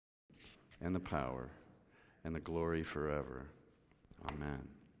and the power and the glory forever. Amen.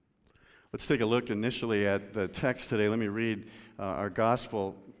 Let's take a look initially at the text today. Let me read our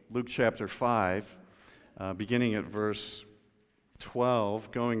gospel, Luke chapter 5, beginning at verse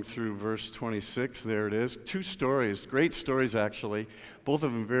 12, going through verse 26. There it is. Two stories, great stories actually, both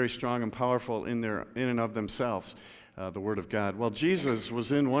of them very strong and powerful in and of themselves, the Word of God. While Jesus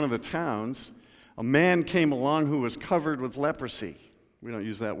was in one of the towns, a man came along who was covered with leprosy. We don't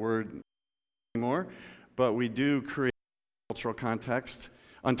use that word anymore, but we do create cultural context.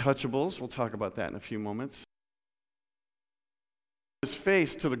 Untouchables, we'll talk about that in a few moments. His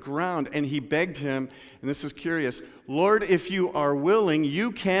face to the ground, and he begged him, and this is curious, "Lord, if you are willing,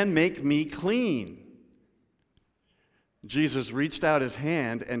 you can make me clean." Jesus reached out his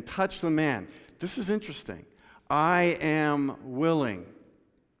hand and touched the man. This is interesting. "I am willing,"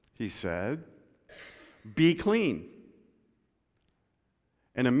 he said. "Be clean."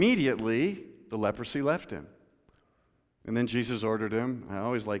 And immediately, the leprosy left him. And then Jesus ordered him, I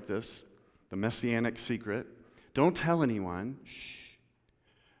always like this, the messianic secret, don't tell anyone,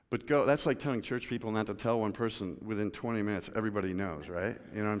 but go. That's like telling church people not to tell one person within 20 minutes. Everybody knows, right?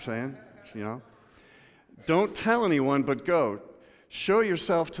 You know what I'm saying? You know? Don't tell anyone, but go. Show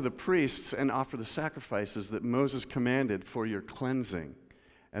yourself to the priests and offer the sacrifices that Moses commanded for your cleansing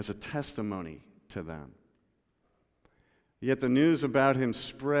as a testimony to them. Yet the news about him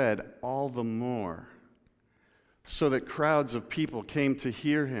spread all the more, so that crowds of people came to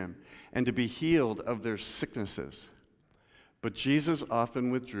hear him and to be healed of their sicknesses. But Jesus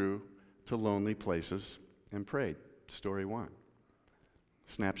often withdrew to lonely places and prayed. Story 1.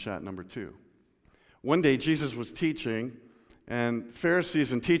 Snapshot number 2. One day Jesus was teaching, and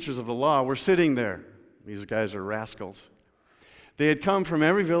Pharisees and teachers of the law were sitting there. These guys are rascals. They had come from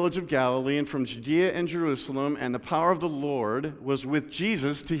every village of Galilee and from Judea and Jerusalem, and the power of the Lord was with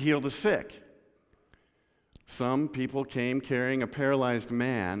Jesus to heal the sick. Some people came carrying a paralyzed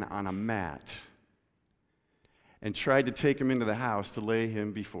man on a mat and tried to take him into the house to lay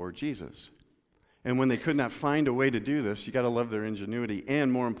him before Jesus. And when they could not find a way to do this, you got to love their ingenuity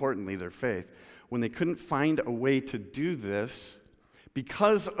and, more importantly, their faith. When they couldn't find a way to do this,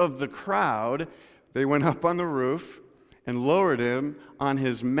 because of the crowd, they went up on the roof and lowered him on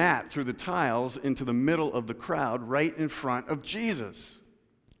his mat through the tiles into the middle of the crowd right in front of Jesus.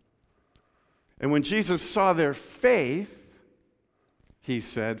 And when Jesus saw their faith, he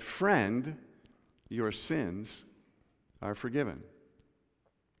said, "Friend, your sins are forgiven."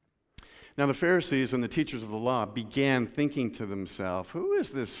 Now the Pharisees and the teachers of the law began thinking to themselves, "Who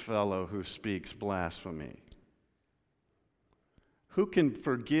is this fellow who speaks blasphemy? Who can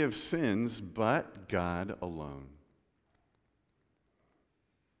forgive sins but God alone?"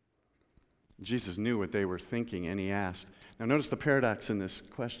 Jesus knew what they were thinking, and he asked. Now notice the paradox in this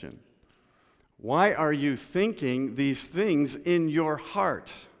question. Why are you thinking these things in your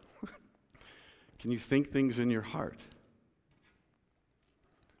heart? Can you think things in your heart?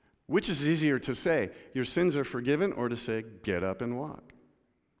 Which is easier to say, your sins are forgiven, or to say, get up and walk?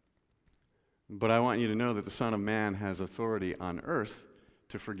 But I want you to know that the Son of Man has authority on earth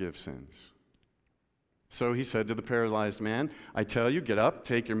to forgive sins. So he said to the paralyzed man, "I tell you, get up,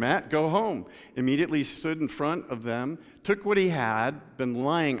 take your mat, go home." Immediately he stood in front of them, took what he had been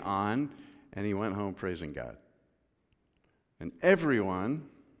lying on, and he went home praising God. And everyone,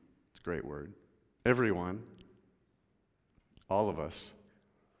 it's a great word, everyone, all of us,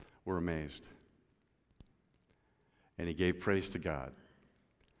 were amazed. And he gave praise to God.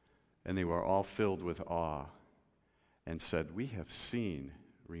 And they were all filled with awe and said, "We have seen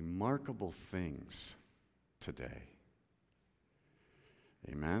remarkable things today."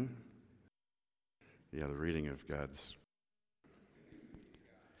 Amen? Yeah, the reading of God's.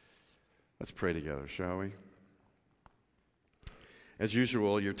 Let's pray together, shall we? As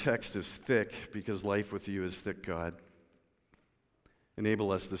usual, your text is thick because life with you is thick, God.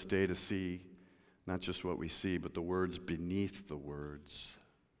 Enable us this day to see not just what we see, but the words beneath the words.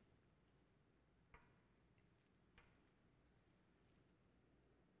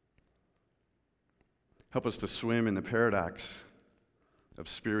 Help us to swim in the paradox of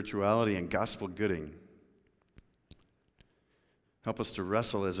spirituality and gospel gooding. Help us to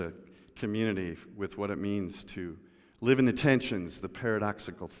wrestle as a community with what it means to live in the tensions, the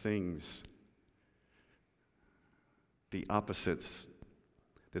paradoxical things, the opposites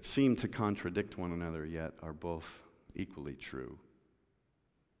that seem to contradict one another, yet are both equally true.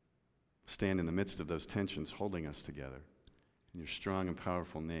 Stand in the midst of those tensions, holding us together. In your strong and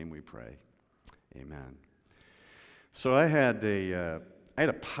powerful name we pray. Amen. So I had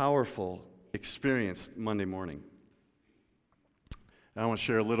a powerful experience Monday morning. I want to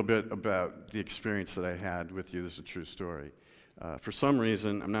share a little bit about the experience that I had with you. This is a true story. For some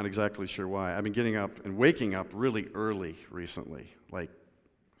reason, I'm not exactly sure why, I've been getting up and waking up really early recently, like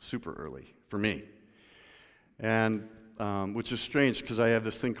super early for me. And which is strange because I have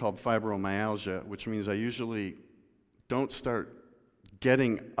this thing called fibromyalgia, which means I usually don't start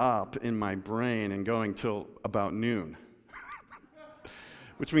getting up in my brain and going till about noon.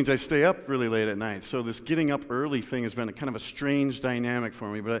 Which means I stay up really late at night. So this getting up early thing has been a kind of a strange dynamic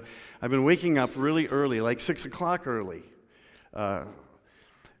for me. But I've been waking up really early, like 6 o'clock early.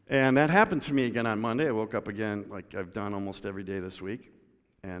 And that happened to me again on Monday. I woke up again like I've done almost every day this week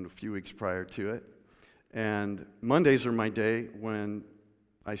and a few weeks prior to it. And Mondays are my day when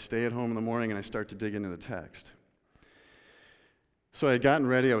I stay at home in the morning and I start to dig into the text. So I had gotten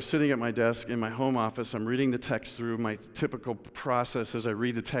ready. I was sitting at my desk in my home office. I'm reading the text through. My typical process is I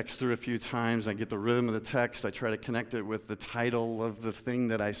read the text through a few times. I get the rhythm of the text. I try to connect it with the title of the thing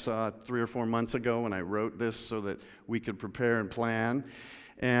that I saw 3 or 4 months ago when I wrote this so that we could prepare and plan.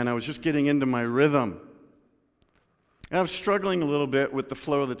 And I was just getting into my rhythm. And I was struggling a little bit with the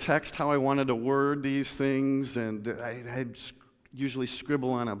flow of the text, how I wanted to word these things. And I usually scribble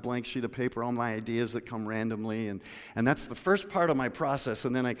on a blank sheet of paper all my ideas that come randomly, and that's the first part of my process,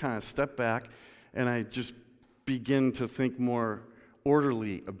 and then I kind of step back and I just begin to think more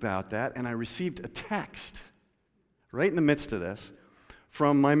orderly about that, and I received a text right in the midst of this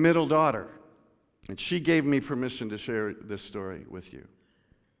from my middle daughter, and she gave me permission to share this story with you.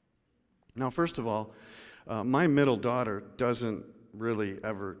 Now, first of all, my middle daughter doesn't really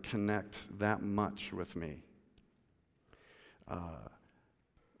ever connect that much with me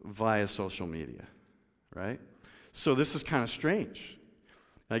via social media, right? So this is kind of strange.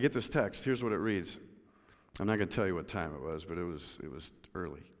 I get this text. Here's what it reads. I'm not going to tell you what time it was, but it was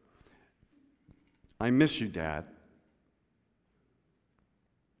early. I miss you, Dad.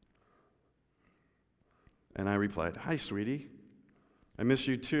 And I replied, hi, sweetie. I miss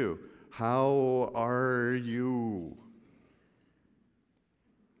you too. How are you?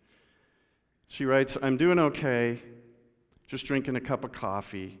 She writes, I'm doing okay. Just drinking a cup of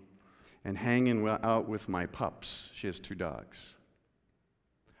coffee and hanging out with my pups. She has 2 dogs.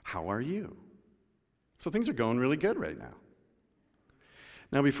 How are you? So things are going really good right now.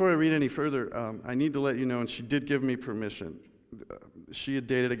 Now, before I read any further, I need to let you know, and she did give me permission. She had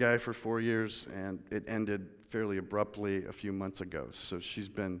dated a guy for 4 years, and it ended fairly abruptly a few months ago. So she's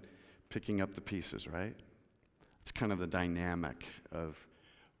been picking up the pieces, right? It's kind of the dynamic of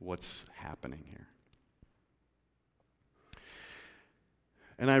what's happening here.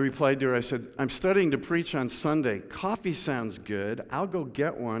 And I replied to her, I said, I'm studying to preach on Sunday. Coffee sounds good. I'll go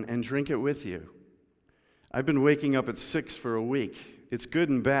get one and drink it with you. I've been waking up at 6 for a week. It's good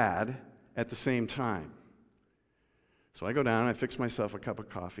and bad at the same time. So I go down, I fix myself a cup of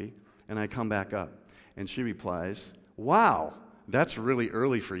coffee, and I come back up. And she replies, wow, that's really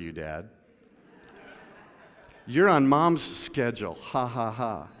early for you, Dad. You're on Mom's schedule. Ha, ha,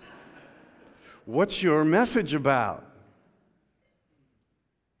 ha. What's your message about?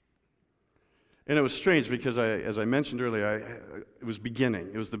 And it was strange because, as I mentioned earlier, it was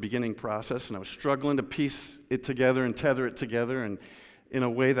beginning. It was the beginning process, and I was struggling to piece it together and tether it together and in a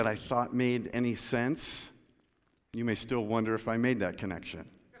way that I thought made any sense. You may still wonder if I made that connection.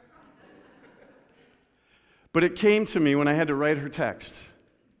 But it came to me when I had to write her text,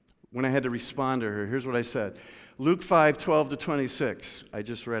 when I had to respond to her. Here's what I said. Luke 5:12-26. I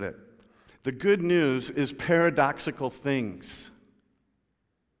just read it. The good news is paradoxical things.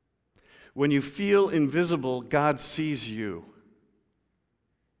 When you feel invisible, God sees you.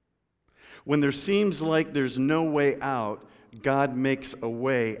 When there seems like there's no way out, God makes a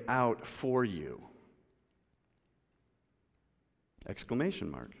way out for you.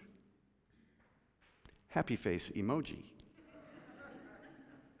 Exclamation mark. Happy face emoji.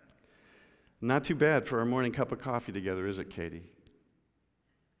 Not too bad for our morning cup of coffee together, is it, Katie?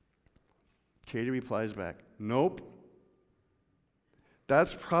 Katie replies back, nope.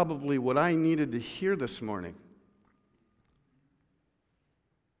 That's probably what I needed to hear this morning.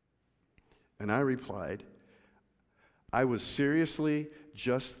 And I replied, I was seriously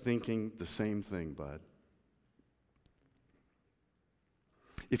just thinking the same thing, bud.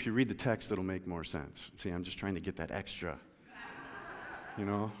 If you read the text, it'll make more sense. See, I'm just trying to get that extra,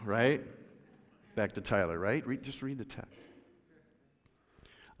 right? Back to Tyler, right? Just read the text.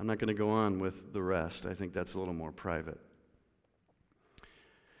 I'm not going to go on with the rest. I think that's a little more private.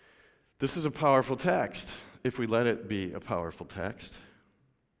 This is a powerful text, if we let it be a powerful text.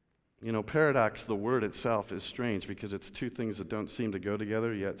 Paradox, the word itself, is strange because it's 2 things that don't seem to go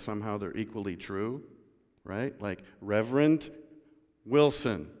together, yet somehow they're equally true, right? Like reverend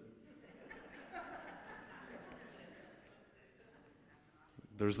Wilson.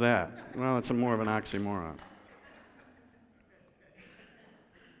 There's that. Well, it's more of an oxymoron.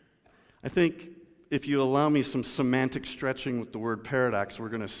 I think if you allow me some semantic stretching with the word paradox, we're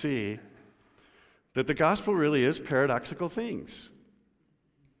going to see that the gospel really is paradoxical things.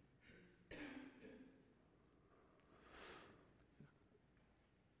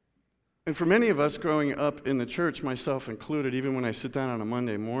 And for many of us growing up in the church, myself included, even when I sit down on a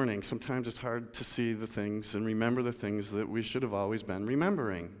Monday morning, sometimes it's hard to see the things and remember the things that we should have always been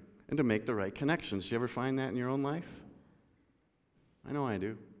remembering and to make the right connections. Do you ever find that in your own life? I know I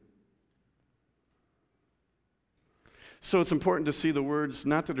do. So it's important to see the words,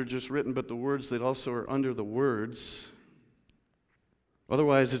 not that are just written, but the words that also are under the words.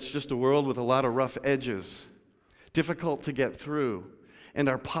 Otherwise, it's just a world with a lot of rough edges, difficult to get through. And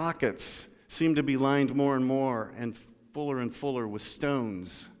our pockets seem to be lined more and more and fuller with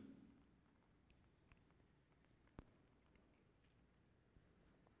stones.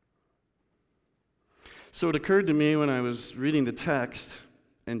 So it occurred to me when I was reading the text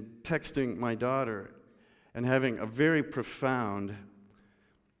and texting my daughter and having a very profound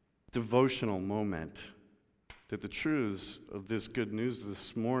devotional moment that the truths of this good news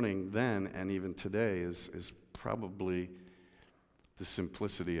this morning, then, and even today is probably the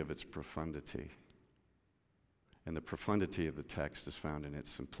simplicity of its profundity. And the profundity of the text is found in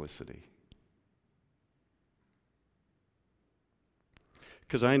its simplicity.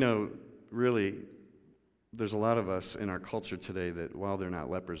 Because I know, really, there's a lot of us in our culture today that while they're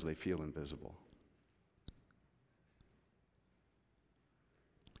not lepers, they feel invisible.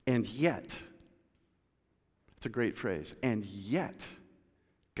 And yet, it's a great phrase, and yet,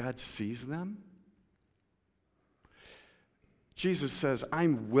 God sees them. Jesus says,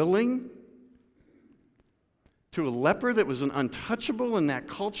 I'm willing to a leper that was an untouchable in that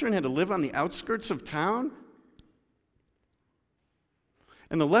culture and had to live on the outskirts of town.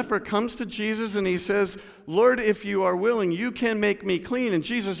 And the leper comes to Jesus and he says, Lord, if you are willing, you can make me clean. And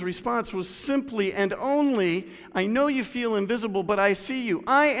Jesus' response was simply and only, I know you feel invisible, but I see you.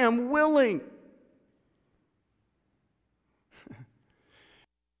 I am willing.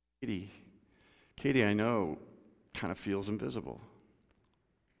 Katie, I know, kind of feels invisible.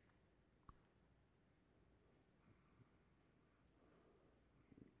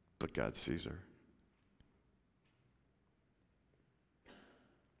 But God sees her.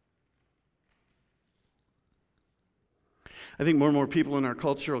 I think more and more people in our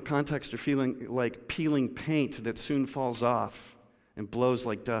cultural context are feeling like peeling paint that soon falls off and blows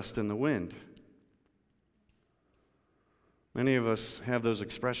like dust in the wind. Many of us have those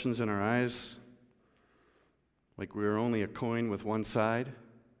expressions in our eyes, like we're only a coin with one side.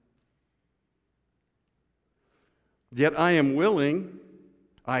 Yet I am willing,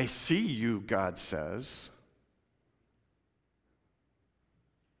 I see you, God says.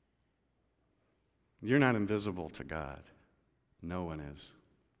 You're not invisible to God. No one is.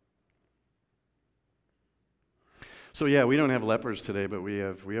 So yeah, we don't have lepers today, but we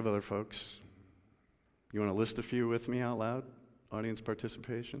have other folks. You want to list a few with me out loud? Audience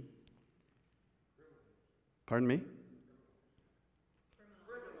participation? Pardon me?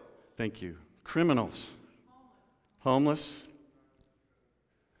 Criminals. Thank you. Criminals. Homeless.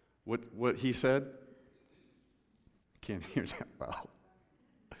 What he said? Can't hear that well.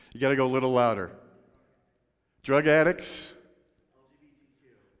 You got to go a little louder. Drug addicts.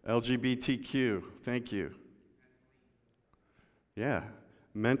 LGBTQ. Thank you. Yeah.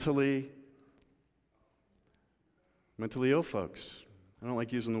 Mentally ill folks. I don't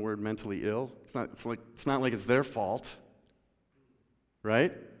like using the word mentally ill. It's not like it's their fault.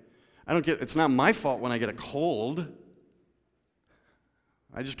 Right? It's not my fault when I get a cold.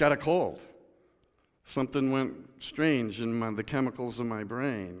 I just got a cold. Something went strange in the chemicals in my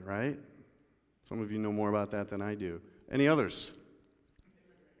brain, right? Some of you know more about that than I do. Any others?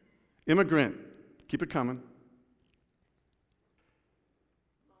 Immigrant. Keep it coming.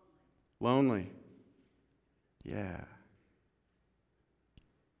 Lonely. Yeah.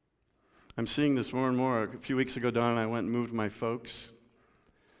 I'm seeing this more and more. A few weeks ago, Dawn and I went and moved my folks.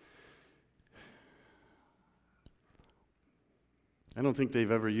 I don't think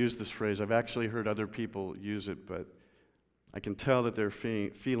they've ever used this phrase. I've actually heard other people use it, but I can tell that they're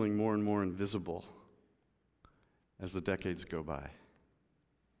feeling more and more invisible as the decades go by.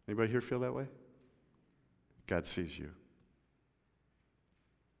 Anybody here feel that way? God sees you.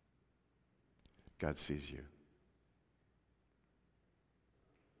 God sees you.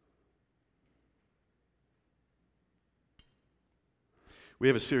 We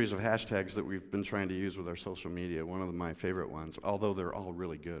have a series of hashtags that we've been trying to use with our social media. One of my favorite ones, although they're all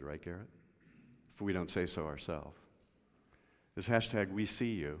really good, right, Garrett? If we don't say so ourselves, is hashtag we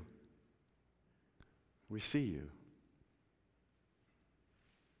see you. We see you.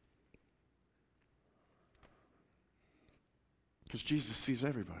 Because Jesus sees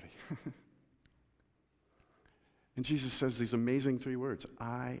everybody. And Jesus says these amazing 3 words,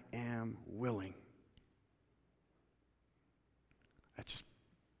 I am willing.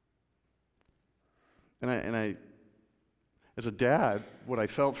 And I, as a dad, what I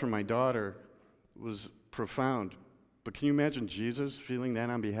felt for my daughter was profound. But can you imagine Jesus feeling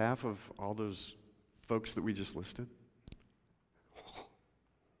that on behalf of all those folks that we just listed?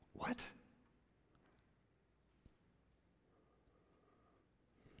 What?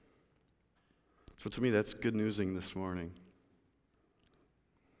 So to me, that's good newsing this morning.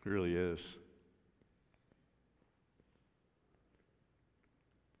 It really is.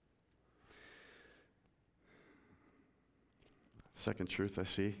 Second truth I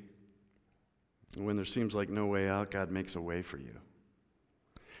see. When there seems like no way out, God makes a way for you.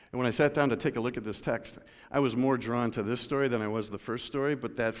 And when I sat down to take a look at this text, I was more drawn to this story than I was the first story,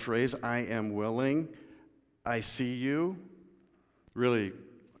 but that phrase, I am willing, I see you, really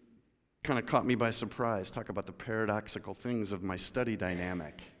kind of caught me by surprise. Talk about the paradoxical things of my study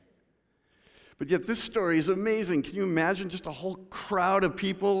dynamic. But yet this story is amazing. Can you imagine just a whole crowd of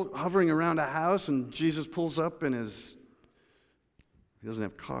people hovering around a house, and Jesus pulls up in his, he doesn't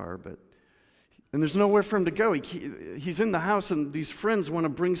have a car, and there's nowhere for him to go. He's in the house, and these friends want to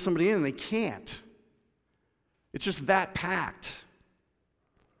bring somebody in, and they can't. It's just that packed.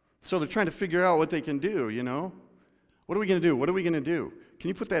 So they're trying to figure out what they can do, you know? What are we going to do? What are we going to do? Can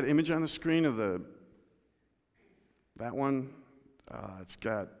you put that image on the screen of that one? It's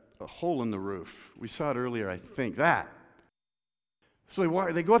got a hole in the roof. We saw it earlier, I think. That. So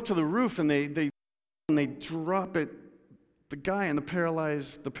they go up to the roof, and they drop it. The guy and the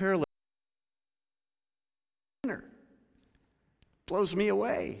paralyzed blows me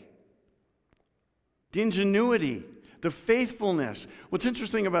away. The ingenuity, the faithfulness. What's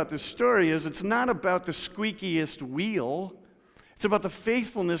interesting about this story is it's not about the squeakiest wheel. It's about the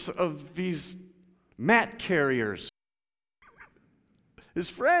faithfulness of these mat carriers, his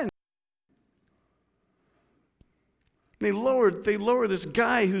friends. They lower this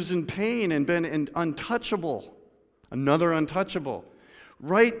guy who's in pain and been untouchable. Another untouchable,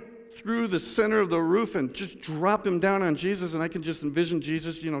 right through the center of the roof, and just drop him down on Jesus, and I can just envision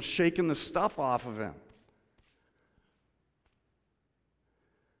Jesus, shaking the stuff off of him.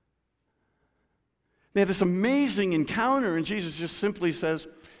 They have this amazing encounter, and Jesus just simply says,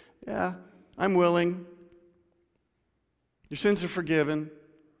 yeah, I'm willing. Your sins are forgiven.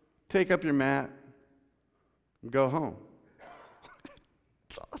 Take up your mat and go home.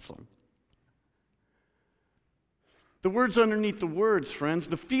 It's awesome. The words underneath the words, friends.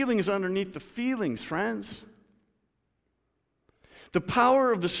 The feelings underneath the feelings, friends. The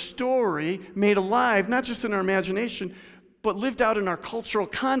power of the story made alive, not just in our imagination, but lived out in our cultural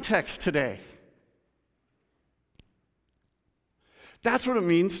context today. That's what it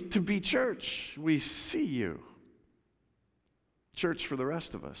means to be church. We see you. Church for the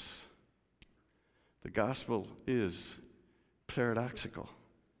rest of us. The gospel is paradoxical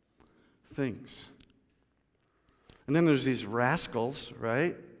things. And then there's these rascals,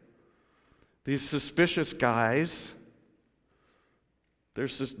 right? These suspicious guys.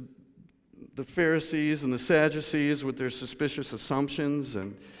 There's the Pharisees and the Sadducees with their suspicious assumptions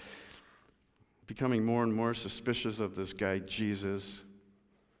and becoming more and more suspicious of this guy, Jesus.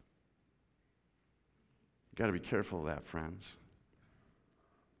 You've got to be careful of that, friends.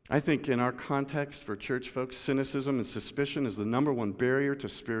 I think in our context for church folks, cynicism and suspicion is the number one barrier to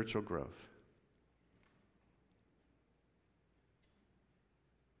spiritual growth.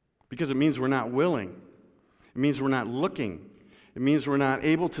 Because it means we're not willing. It means we're not looking. It means we're not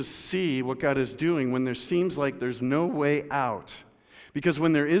able to see what God is doing when there seems like there's no way out. Because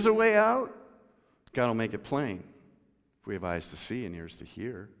when there is a way out, God will make it plain. If we have eyes to see and ears to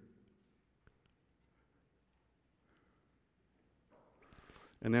hear.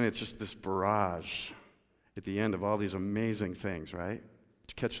 And then it's just this barrage at the end of all these amazing things, right? Did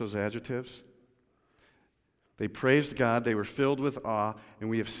you catch those adjectives? They praised God, they were filled with awe, and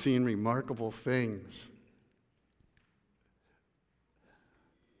we have seen remarkable things.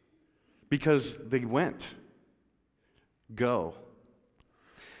 Because they went. Go.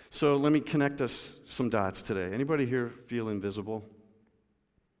 So let me connect us some dots today. Anybody here feel invisible?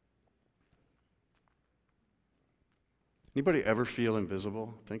 Anybody ever feel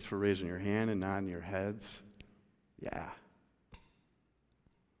invisible? Thanks for raising your hand and nodding your heads. Yeah.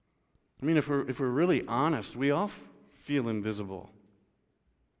 I mean, if we're really honest, we all feel invisible.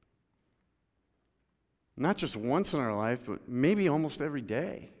 Not just once in our life, but maybe almost every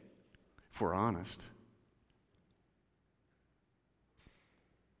day, if we're honest.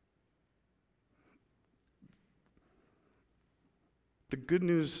 The good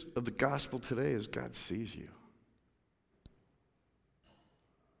news of the gospel today is God sees you.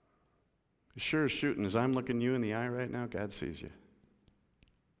 As sure as shooting, as I'm looking you in the eye right now, God sees you.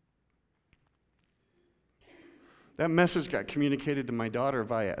 That message got communicated to my daughter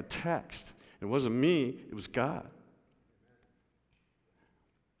via a text. It wasn't me, it was God.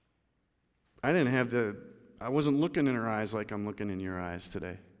 I wasn't looking in her eyes like I'm looking in your eyes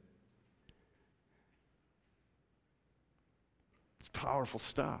today. It's powerful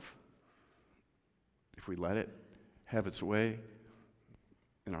stuff. If we let it have its way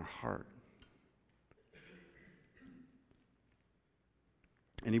in our heart.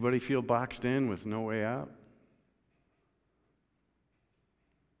 Anybody feel boxed in with no way out?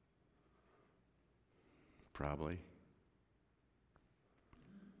 Probably.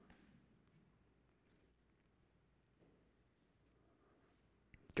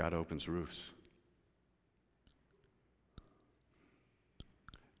 God opens roofs.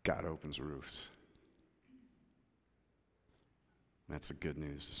 God opens roofs. That's the good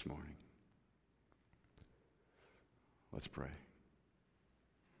news this morning. Let's pray.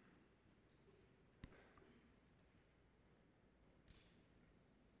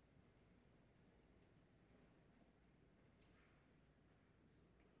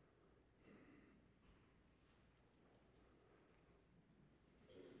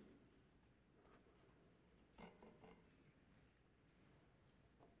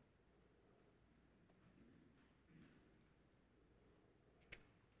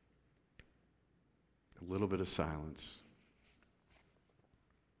 A little bit of silence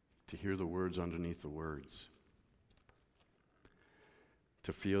to hear the words underneath the words,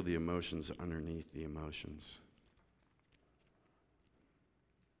 to feel the emotions underneath the emotions.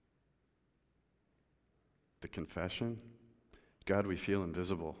 The confession, God, we feel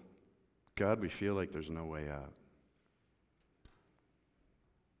invisible. God, we feel like there's no way out.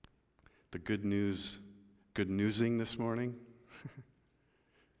 The good newsing this morning,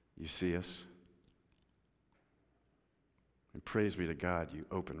 you see us. And praise be to God, you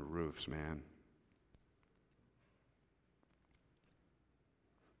open roofs, man.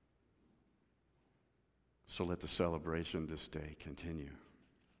 So let the celebration this day continue.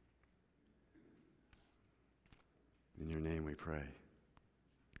 In your name we pray.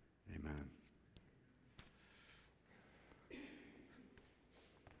 Amen.